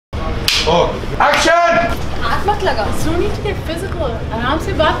Action! हाथ मत लगा. No need to get physical. आराम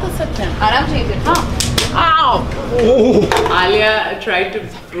से बात कर सकते हैं. आराम से इधर. हाँ. Ow! Alia tried to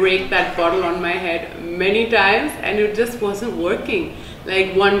break that bottle on my head many times, and it just wasn't working.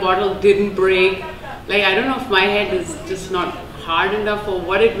 Like one bottle didn't break. Like I don't know if my head is just not hard enough for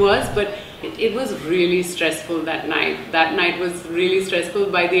what it was, but it was really stressful that night. That night was really stressful.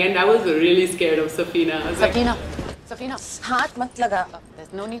 By the end, I was really scared of Safina. Safina. Safina, हाथ मत लगा.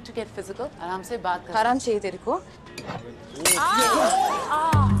 There's no need to get physical. आराम से बात कर. आराम चाहिए तेरे को.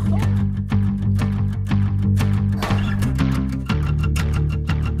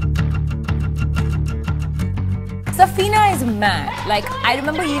 Safina is mad. Like, I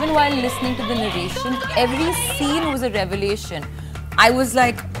remember even while listening to the narration, every scene was a revelation. I was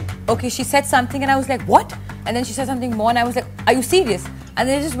like, okay, she said something and I was like, what? And then she said something more and I was like, are you serious? And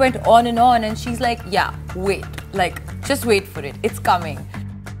then it just went on and she's like, yeah, wait. Like, just wait for it. It's coming.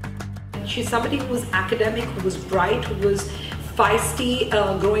 She's somebody who was academic, who was bright, who was feisty.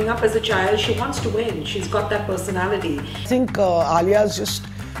 Growing up as a child, she wants to win. She's got that personality. I think Alia's just,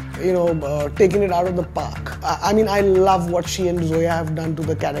 taken it out of the park. I mean, I love what she and Zoya have done to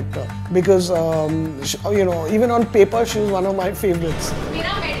the character because, even on paper, she was one of my favorites.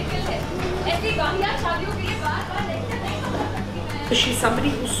 She's somebody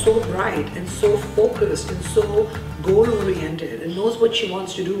who's so bright and so focused and so goal-oriented and knows what she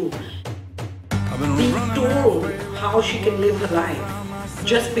wants to do. Being told how she can live her life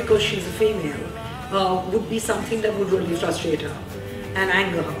just because she's a female would be something that would really frustrate her and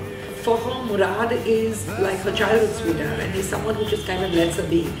anger her. For her, Murad is like her childhood sweetheart and he's someone who just kind of lets her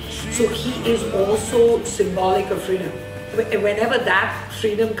be. So he is also symbolic of freedom. Whenever that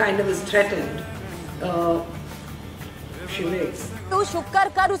freedom kind of is threatened, she breaks. तू शुक्र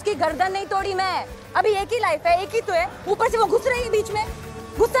कर उसकी गर्दन नहीं तोड़ी मैं. अभी एक ही लाइफ है, एक ही तो है. ऊपर से वो घुस रही है बीच में.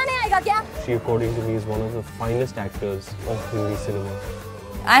 गुस्सा नहीं आएगा क्या? She, according to me, is one of the finest actors of Hindi cinema.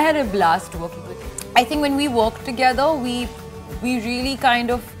 I had a blast working with her. I think when we work together, we really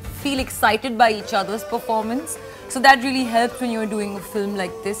kind of feel excited by each other's performance. So that really helps when you're doing a film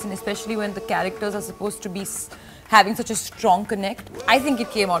like this, and especially when the characters are supposed to be having such a strong connect. I think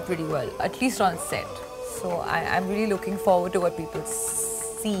it came out pretty well, at least on set. So I'm really looking forward to what people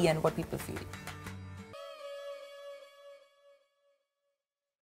see and what people feel.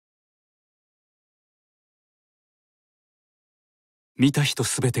見た人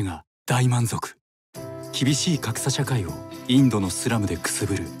すべてが大満足。厳しい格差社会をインドのスラムでくす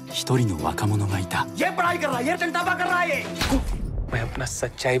ぶる一人の若者がいた。मैं अपना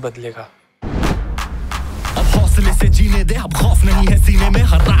सच्चाई बदलेगा। अब हौसले से जीने दे, अब खौफ नहीं है सीने में,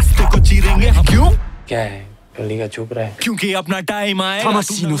 हर रास्ते को चीरेंगे हम। क्यों? क्या है? गली का चुप रहा है। क्योंकि अपना टाइम आएगा।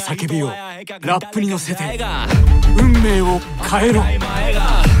 魂の叫びをラップに乗せて運命を変えろ。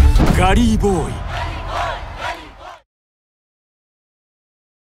ガリーボーイ。